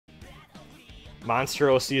Monster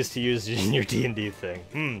OCs to use in your D&D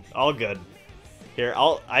thing. All good. Here,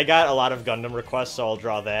 I got a lot of Gundam requests, so I'll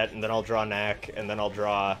draw that, and then I'll draw Knack, and then I'll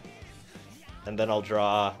draw...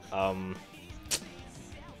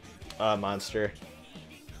 Monster.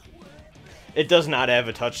 It does not have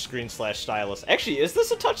a touchscreen / stylus. Actually, is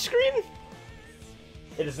this a touchscreen?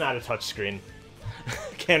 It is not a touchscreen.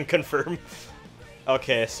 Can confirm.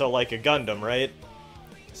 Okay, so like a Gundam, right?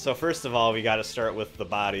 So first of all, we gotta start with the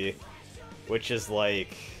body, which is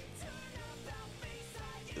like...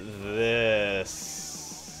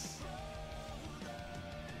 this.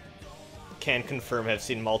 Can confirm, have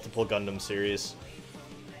seen multiple Gundam series.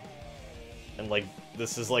 And like,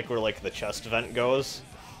 this is like where like the chest vent goes.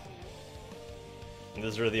 And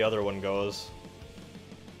this is where the other one goes.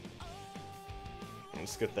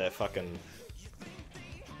 Let's get that fucking...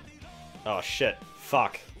 oh shit.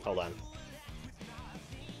 Fuck. Hold on.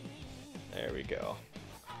 There we go.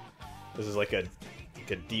 This is like a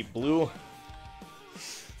deep blue.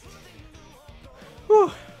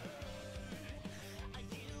 Whew.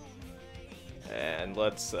 And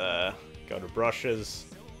let's go to brushes.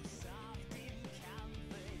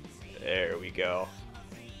 There we go.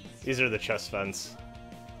 These are the chest vents.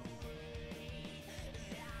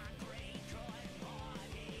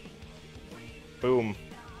 Boom.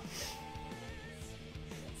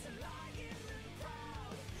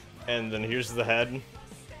 And then here's the head.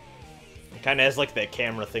 It kind of has like that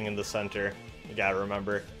camera thing in the center. You gotta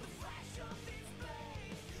remember.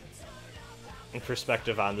 And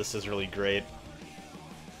perspective on this is really great.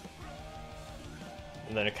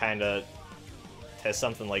 And then it kind of has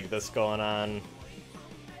something like this going on.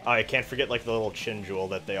 Oh, I can't forget like the little chin jewel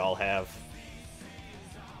that they all have.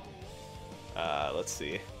 Let's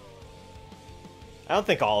see. I don't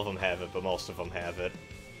think all of them have it, but most of them have it.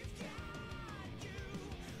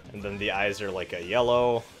 And then the eyes are like a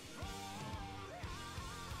yellow.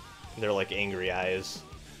 They're like angry eyes.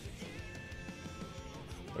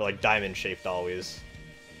 They're like diamond shaped always.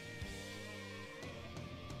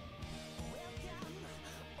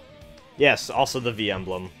 Yes, also the V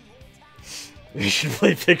emblem. We should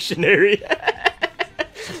play Pictionary.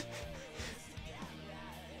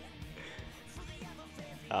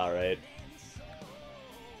 Alright.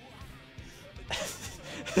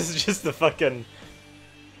 This is just the fucking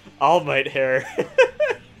All Might hair.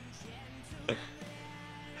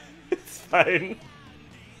 It's fine.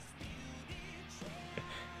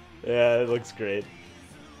 Yeah, it looks great.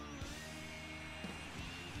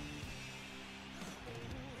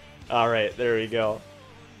 Alright, there we go.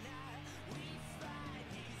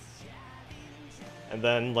 And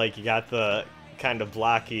then, like, you got the kind of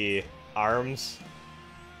blocky arms.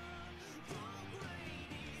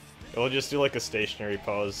 We'll just do, like, a stationary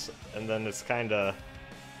pose, and then it's kind of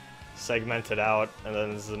segmented out, and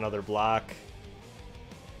then there's another block.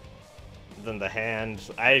 Then the hand.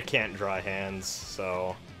 I can't draw hands,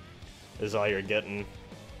 so this is all you're getting.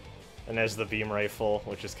 And there's the beam rifle,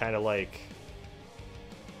 which is kind of like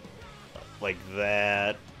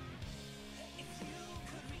that.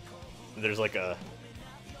 There's like a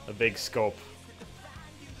big scope.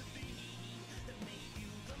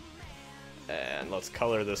 And let's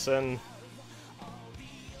color this in.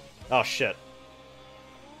 Oh shit.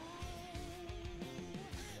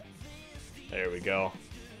 There we go.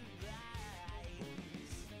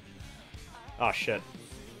 Oh shit.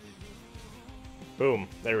 Boom.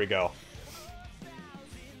 There we go.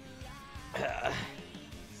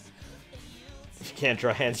 If you can't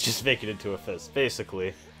draw hands, just make it into a fist.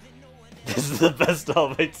 Basically. This is the best All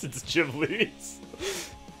Might since Ghibli's.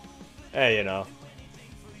 Hey, you know.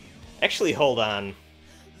 Actually, hold on.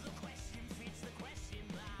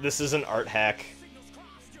 This is an art hack.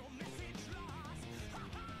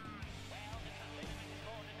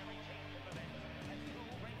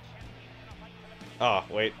 Oh,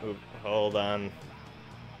 wait. Oop, hold on.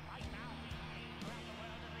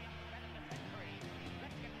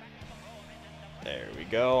 There we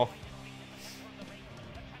go.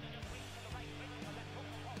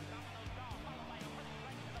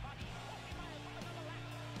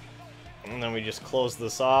 And then we just close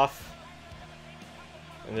this off.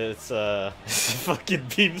 And it's it's a fucking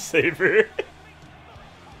beam saber.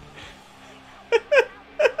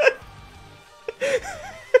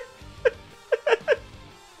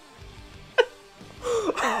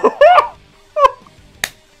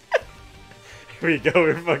 Here we go,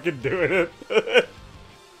 we're fucking doing it.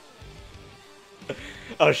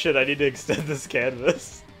 Oh shit, I need to extend this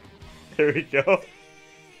canvas. There we go.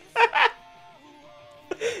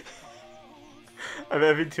 I'm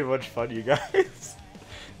having too much fun, you guys. This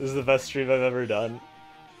is the best stream I've ever done.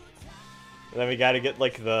 And then we gotta get,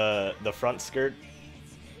 like, the front skirt.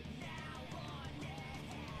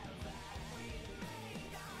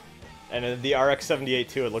 And in the RX-78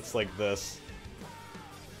 too, it looks like this.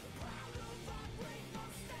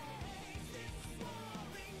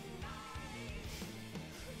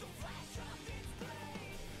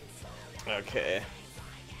 Okay.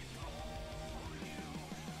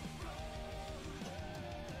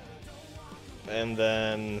 And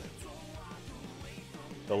then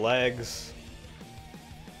the legs.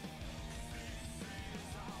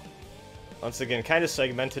 Once again, kind of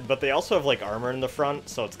segmented, but they also have like armor in the front,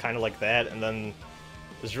 so it's kind of like that. And then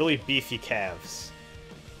there's really beefy calves.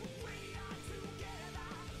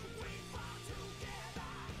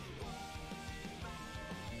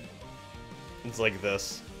 It's like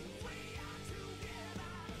this.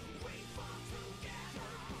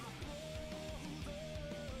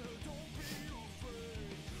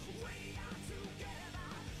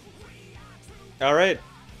 Alright,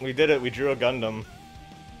 we did it. We drew a Gundam.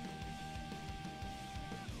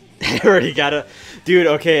 I already got a... Dude,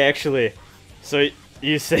 okay, actually. So,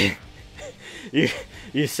 you say...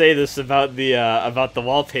 you say this about the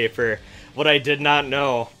wallpaper. What I did not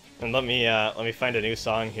know... And let me find a new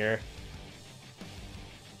song here.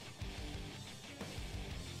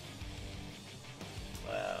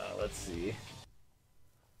 Let's see.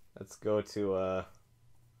 Let's go to,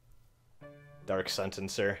 Dark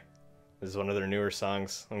Sentencer. This is one of their newer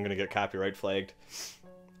songs. I'm gonna get copyright flagged.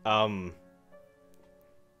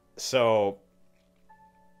 So,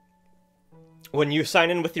 when you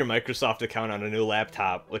sign in with your Microsoft account on a new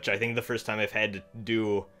laptop, which I think the first time I've had to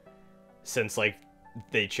do since, like,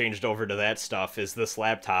 they changed over to that stuff, is this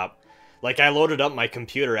laptop. Like, I loaded up my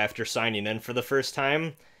computer after signing in for the first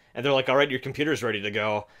time, and they're like, alright, your computer's ready to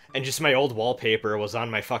go, and just my old wallpaper was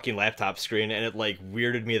on my fucking laptop screen, and it, like,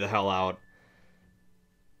 weirded me the hell out.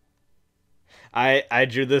 I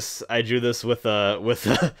drew this with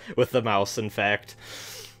the mouse, in fact.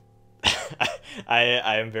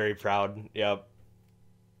 I am very proud. Yep.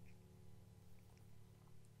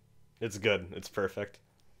 It's good. It's perfect.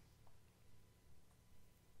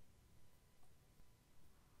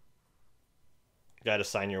 Gotta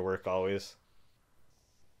sign your work always.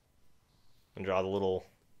 And draw the little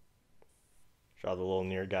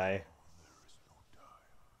near guy.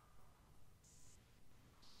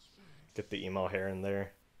 Get the emo hair in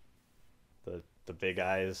there. The big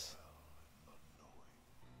eyes.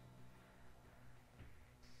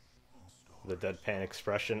 The deadpan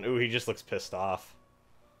expression. Ooh, he just looks pissed off.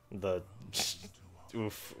 The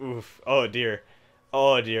oof, oof. Oh dear.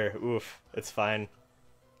 Oh dear. Oof. It's fine.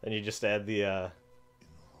 Then you just add the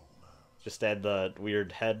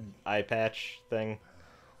weird head eye patch thing.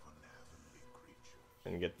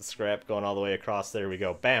 And get the scrap going all the way across. There we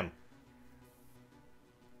go. Bam.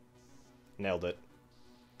 Nailed it.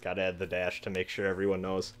 Gotta add the dash to make sure everyone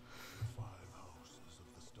knows.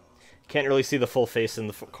 Can't really see the full face in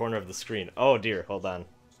the corner of the screen. Oh dear, hold on.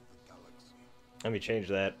 Let me change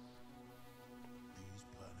that.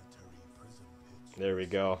 There we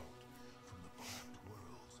go.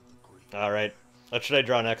 Alright. What should I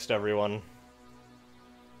draw next, everyone?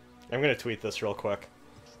 I'm gonna tweet this real quick.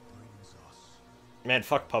 Man,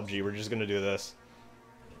 fuck PUBG, we're just gonna do this.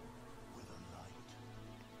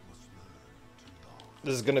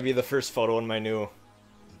 This is gonna be the first photo in my new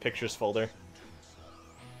pictures folder.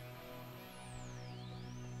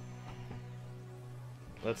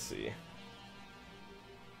 Let's see.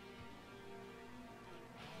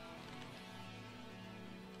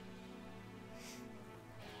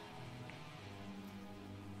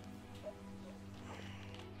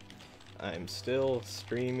 I'm still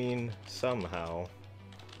streaming somehow.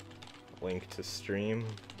 Link to stream.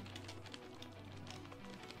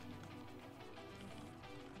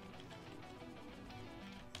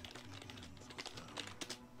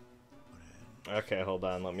 Okay, hold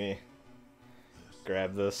on, let me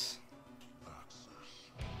grab this.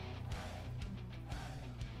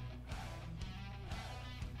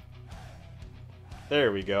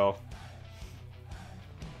 There we go.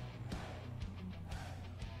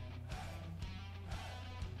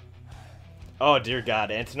 Oh dear God,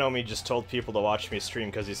 Antinomy just told people to watch me stream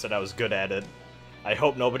because he said I was good at it. I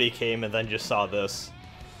hope nobody came and then just saw this.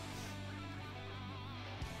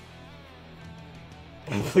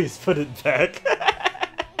 Please put it back.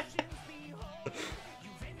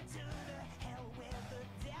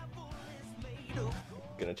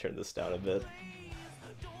 Gonna turn this down a bit.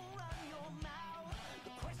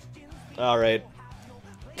 Alright.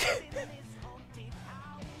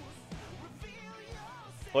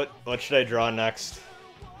 What should I draw next?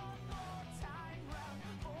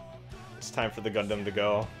 It's time for the Gundam to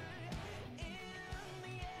go.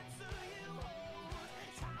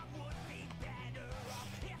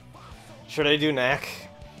 Should I do Knack?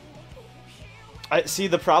 I see,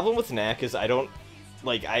 the problem with Knack is I don't,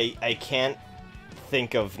 like, I can't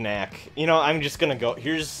think of Knack. You know, I'm just gonna go,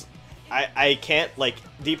 here's, I can't, like,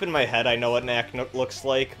 deep in my head I know what Knack looks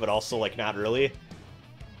like, but also, like, not really.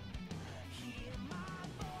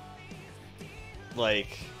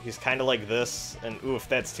 Like, he's kind of like this, and oof,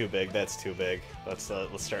 that's too big, that's too big. Let's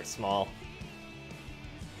start small.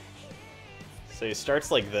 So he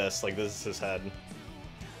starts like this is his head.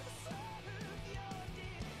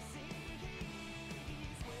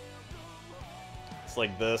 It's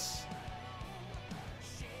like this.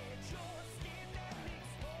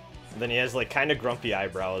 And then he has like kind of grumpy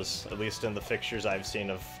eyebrows, at least in the pictures I've seen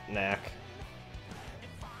of Knack.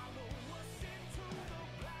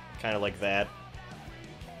 Kind of like that.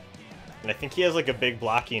 And I think he has like a big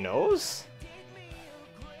blocky nose.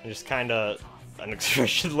 And just kind of an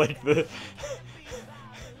expression like the...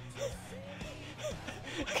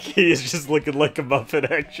 He is just looking like a Muppet,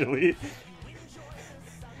 actually.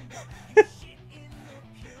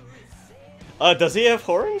 Does he have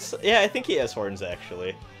horns? Yeah, I think he has horns,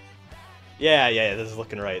 actually. Yeah, this is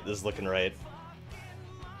looking right. This is looking right.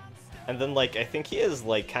 And then, like, I think he has,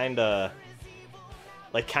 like, kinda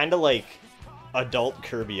like adult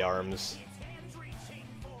Kirby arms.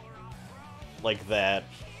 Like that.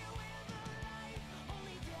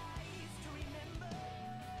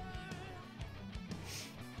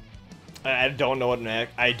 I don't know what Knack...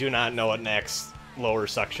 I do not know what Knack's lower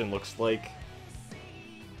section looks like.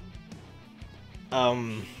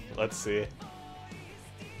 Let's see.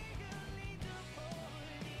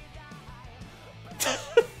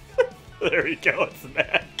 There we go, it's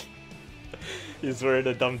Knack. He's wearing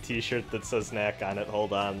a dumb t-shirt that says Knack on it.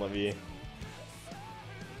 Hold on, let me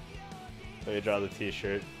draw the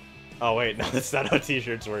t-shirt. Oh wait, no, that's not how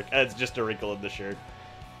t-shirts work. It's just a wrinkle in the shirt.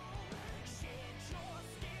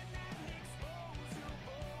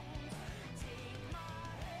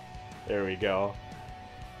 There we go.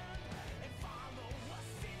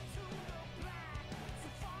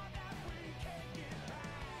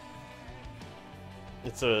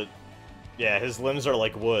 It's a... Yeah, his limbs are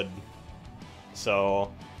like wood.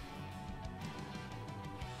 So...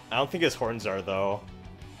 I don't think his horns are, though.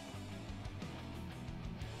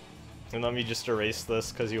 And let me just erase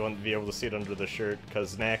this, because you won't be able to see it under the shirt,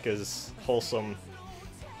 because Knack is wholesome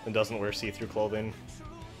and doesn't wear see-through clothing.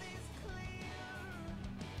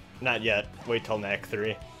 Not yet. Wait till Knack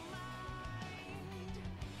 3.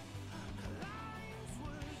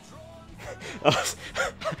 Oh,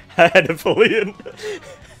 I had to pull it in.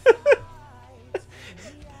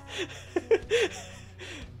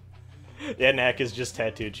 Yeah, Knack is just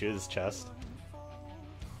tattooed to his chest.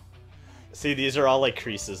 See, these are all like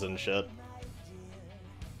creases and shit.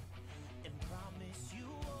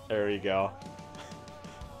 There we go.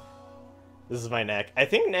 This is my Knack. I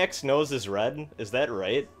think Knack's nose is red. Is that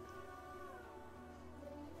right?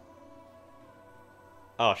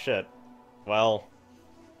 Oh, shit. Well...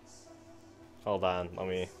 Hold on, let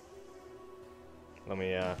me,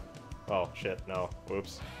 oh, shit, no,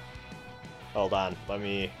 whoops. Hold on, let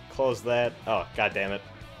me close that. Oh, god damn it.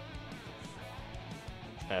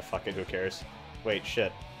 Ah, fuck it, who cares? Wait,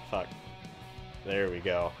 shit, fuck. There we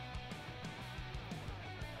go.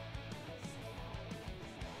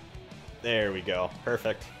 There we go,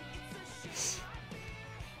 perfect.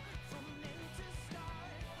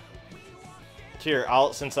 Here,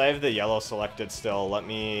 since I have the yellow selected still,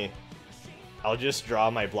 I'll just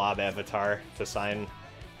draw my blob avatar to sign.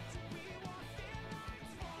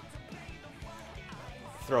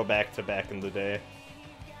 Throw back to back in the day.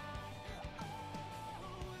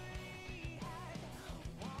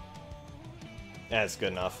 That's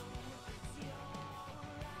good enough.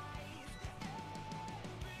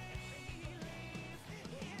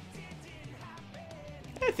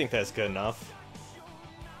 I think that's good enough.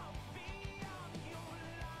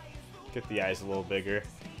 Get the eyes a little bigger.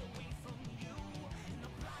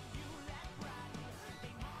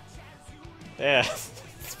 Yeah,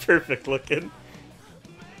 it's perfect looking.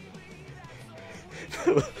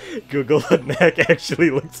 Google what Knack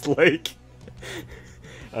actually looks like.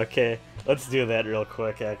 Okay, let's do that real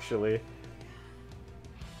quick, actually.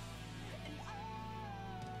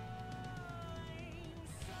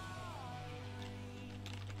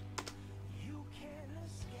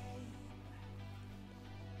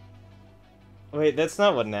 Wait, that's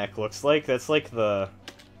not what Knack looks like. That's like the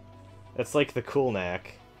cool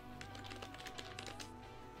Knack.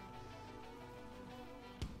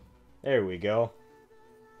 There we go.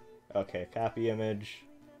 Okay, copy image.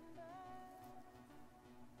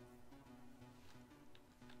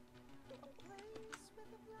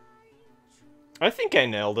 I think I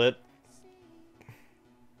nailed it.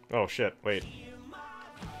 Oh shit, wait.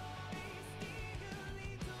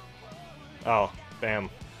 Oh, bam.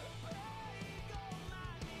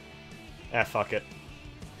 Ah, fuck it.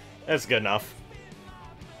 That's good enough.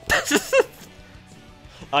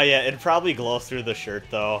 Oh yeah, it'd probably glow through the shirt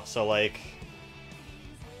though, so like...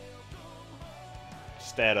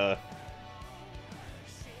 Just add a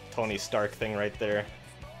Tony Stark thing right there.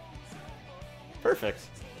 Perfect.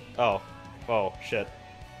 Oh. Oh, shit.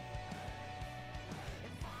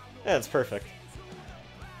 Yeah, it's perfect.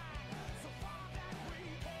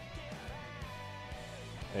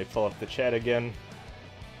 Let me pull up the chat again.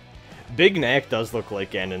 Big Knack does look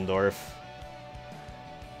like Ganondorf.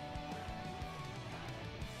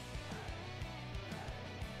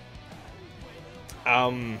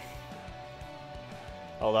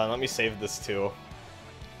 Hold on, let me save this too.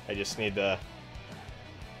 I just need to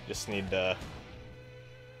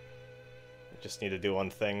do one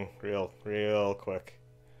thing real quick.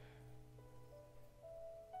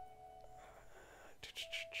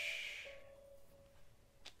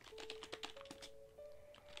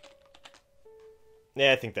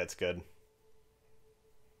 Yeah, I think that's good.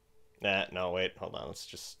 Nah, no, wait, hold on, let's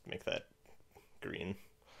just make that green.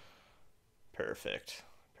 Perfect.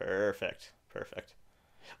 Perfect. Perfect.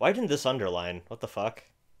 Why didn't this underline? What the fuck?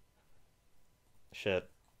 Shit.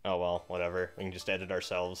 Oh well, whatever. We can just edit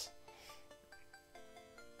ourselves.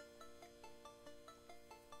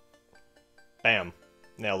 Bam.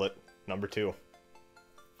 Nailed it. Number 2.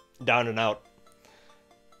 Down and out.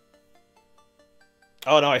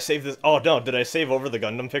 Oh no, I saved this. Oh no, did I save over the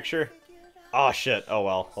Gundam picture? Oh shit. Oh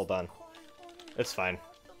well, hold on. It's fine.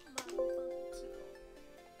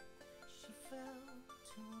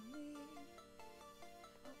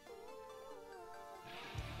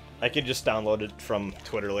 I can just download it from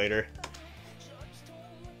Twitter later.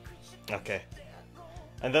 Okay.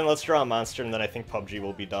 And then let's draw a monster, and then I think PUBG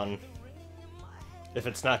will be done. If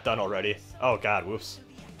it's not done already. Oh god, whoops.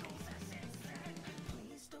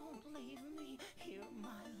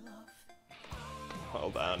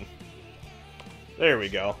 Hold on. There we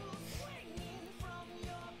go.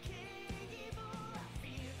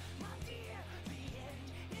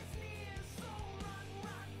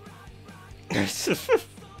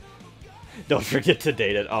 Don't forget to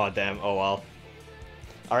date it. Oh, damn. Oh, well.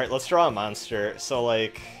 Alright, let's draw a monster. So,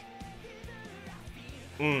 like...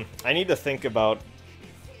 I need to think about...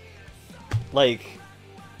 Like...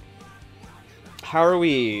 How are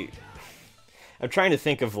we... I'm trying to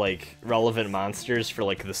think of, like, relevant monsters for,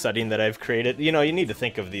 like, the setting that I've created. You know, you need to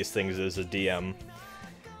think of these things as a DM.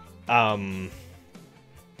 I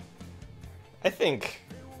think,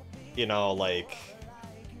 you know, like...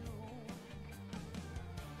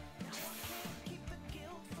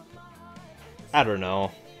 I don't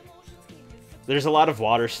know. There's a lot of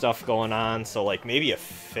water stuff going on, so like maybe a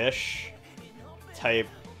fish type.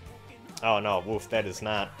 Oh no, woof, that is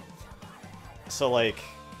not. So like,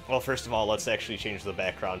 well, first of all, let's actually change the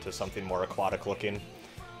background to something more aquatic looking.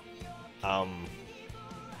 And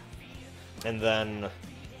then,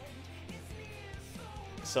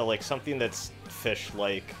 so like something that's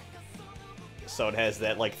fish-like. So it has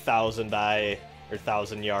that like 1,000-eye or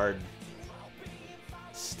 1,000-yard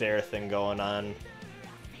stare thing going on.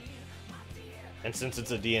 And since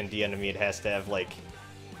it's a D&D enemy, it has to have, like,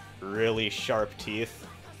 really sharp teeth.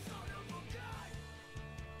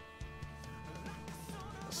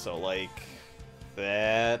 So, like,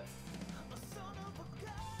 that.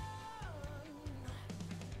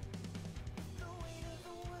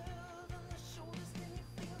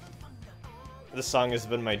 This song has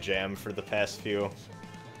been my jam for the past few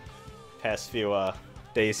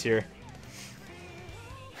days here.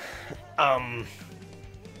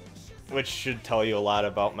 Which should tell you a lot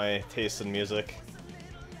about my taste in music.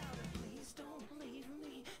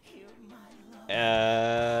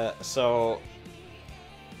 So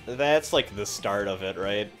that's like the start of it,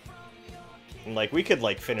 right? And like we could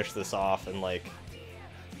like finish this off and like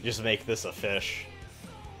just make this a fish.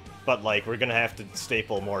 But like we're gonna have to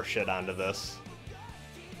staple more shit onto this.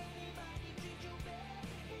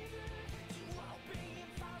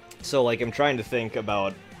 So like I'm trying to think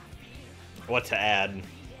about what to add.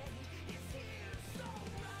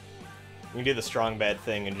 We can do the strong bad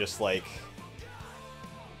thing and just like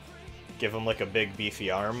give him like a big beefy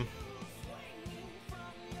arm.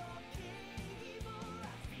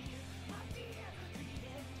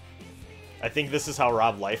 I think this is how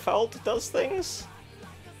Rob Liefeld does things.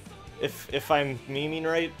 If I'm memeing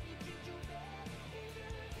right.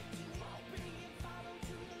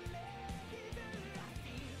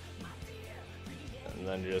 And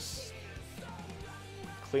then just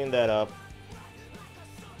clean that up.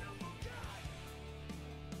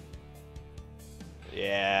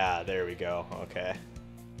 Yeah, there we go. Okay.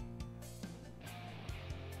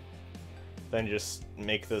 Then just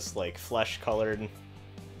make this, like, flesh-colored.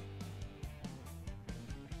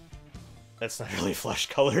 That's not really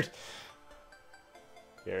flesh-colored.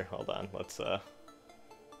 Here, hold on. Let's,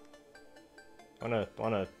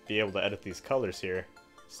 wanna be able to edit these colors here.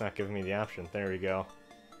 It's not giving me the option. There we go.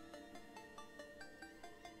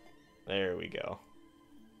 There we go.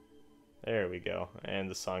 There we go. And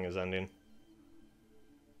the song is ending.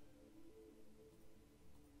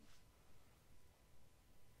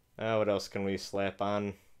 What else can we slap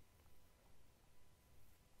on?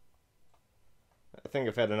 I think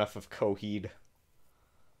I've had enough of Coheed.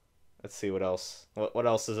 Let's see what else. What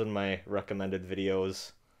else is in my recommended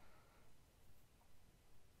videos?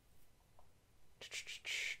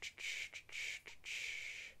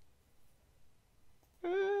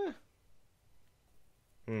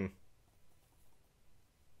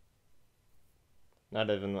 Not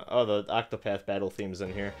even... Oh, the Octopath battle theme's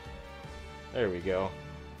in here. There we go.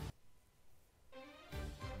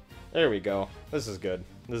 There we go. This is good.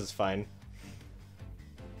 This is fine.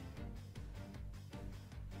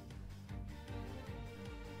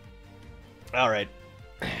 Alright.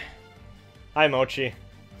 Hi, Mochi.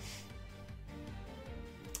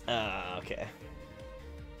 Okay.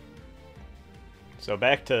 So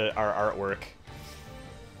back to our artwork.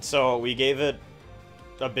 So we gave it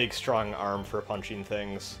a big, strong arm for punching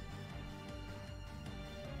things.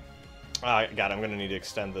 God, I'm gonna need to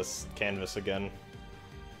extend this canvas again.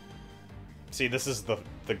 See, this is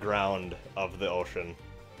the ground of the ocean.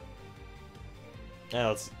 Yeah,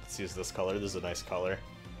 let's use this color. This is a nice color.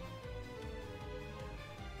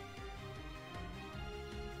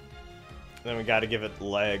 Then we gotta give it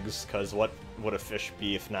legs, because what would a fish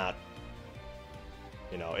be if not?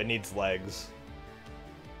 You know, it needs legs.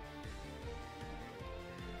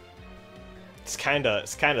 It's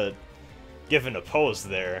kinda given a pose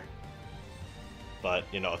there. But,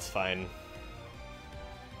 you know, it's fine.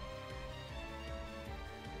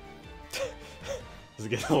 It's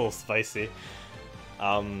getting a little spicy.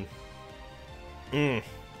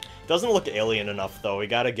 Doesn't look alien enough though. We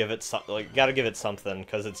gotta give it something,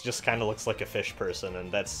 because it just kind of looks like a fish person,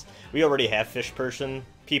 and we already have fish person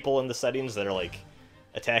people in the settings that are like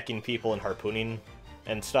attacking people and harpooning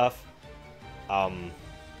and stuff.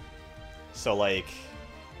 So like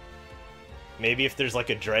maybe if there's like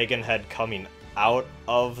a dragon head coming out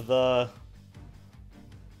of the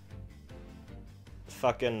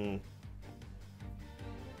fucking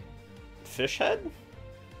fish head?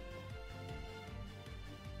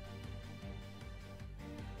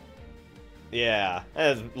 Yeah,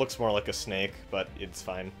 it looks more like a snake, but it's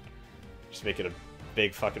fine. Just make it a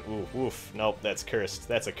big fucking... Ooh, oof. Nope, that's cursed.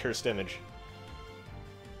 That's a cursed image.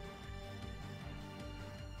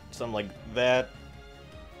 Something like that.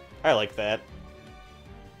 I like that.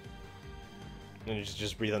 And you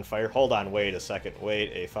just breathe on fire. Hold on, wait a second.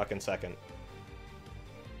 Wait a fucking second.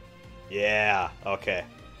 Yeah, okay.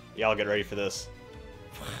 Y'all get ready for this.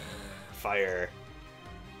 Fire.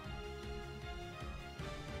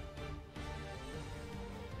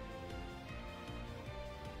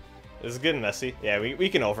 This is getting messy. Yeah, we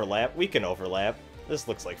can overlap. We can overlap. This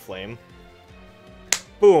looks like flame.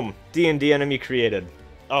 Boom! D&D enemy created.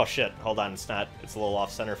 Oh shit, hold on, it's not. It's a little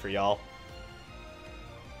off-center for y'all.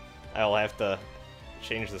 I'll have to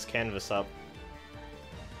change this canvas up.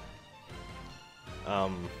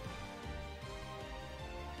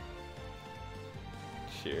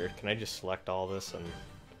 Here, can I just select all this and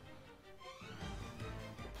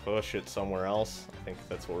push it somewhere else? I think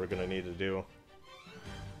that's what we're gonna need to do.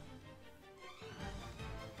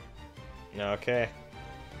 Okay.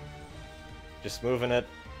 Just moving it.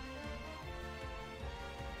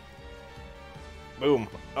 Boom.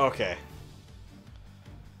 Okay.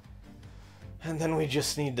 And then we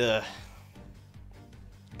just need to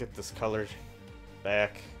get this color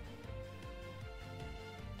back.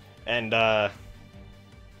 And,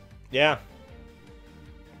 yeah.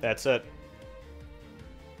 That's it.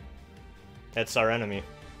 That's our enemy.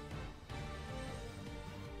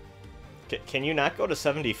 Can you not go to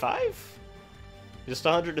 75? Just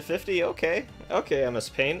 100 to 50? Okay. Okay, MS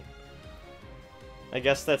Paint. I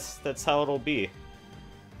guess that's how it'll be.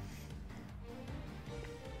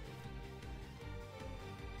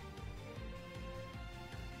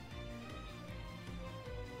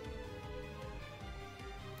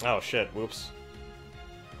 Oh shit, whoops.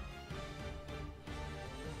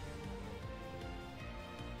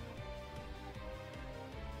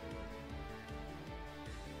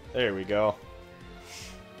 There we go.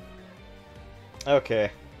 Okay.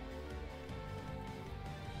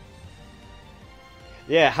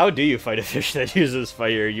 Yeah, how do you fight a fish that uses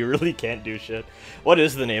fire? You really can't do shit. What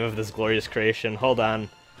is the name of this glorious creation? Hold on.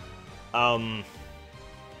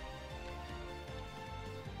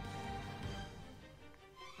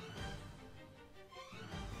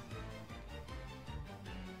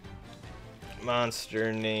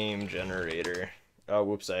 Monster name generator. Oh,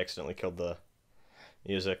 whoops, I accidentally killed the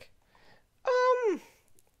music.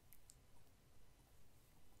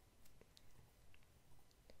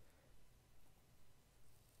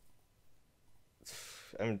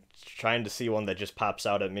 I'm trying to see one that just pops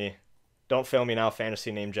out at me. Don't fail me now,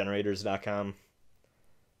 fantasynamegenerators.com.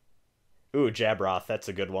 Ooh, Jabroth, that's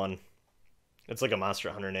a good one. It's like a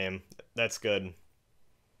Monster Hunter name. That's good.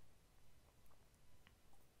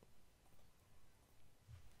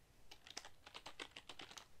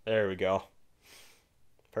 There we go.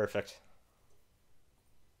 Perfect.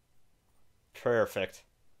 Perfect.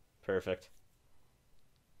 Perfect.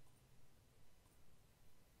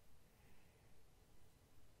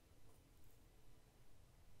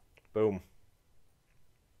 Boom.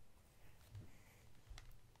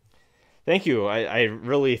 Thank you. I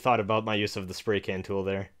really thought about my use of the spray can tool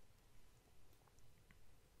there.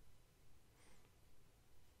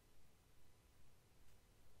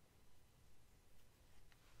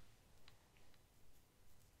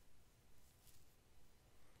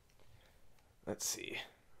 Let's see.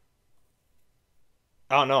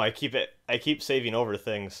 Oh no, I keep saving over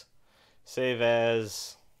things. Save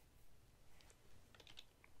as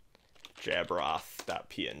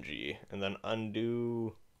jabroth.png and then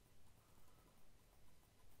undo.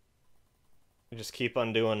 Just keep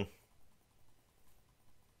undoing.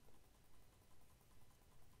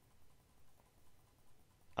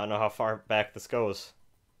 I don't know how far back this goes.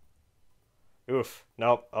 Oof.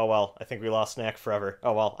 Nope. Oh well. I think we lost Snack forever.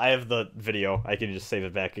 Oh well. I have the video. I can just save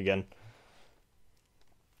it back again.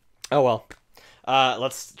 Oh well.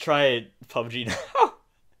 Let's try PUBG now.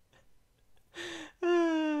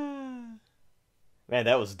 Man,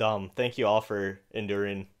 that was dumb. Thank you all for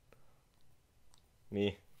enduring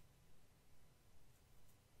me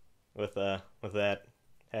with that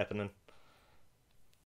happening.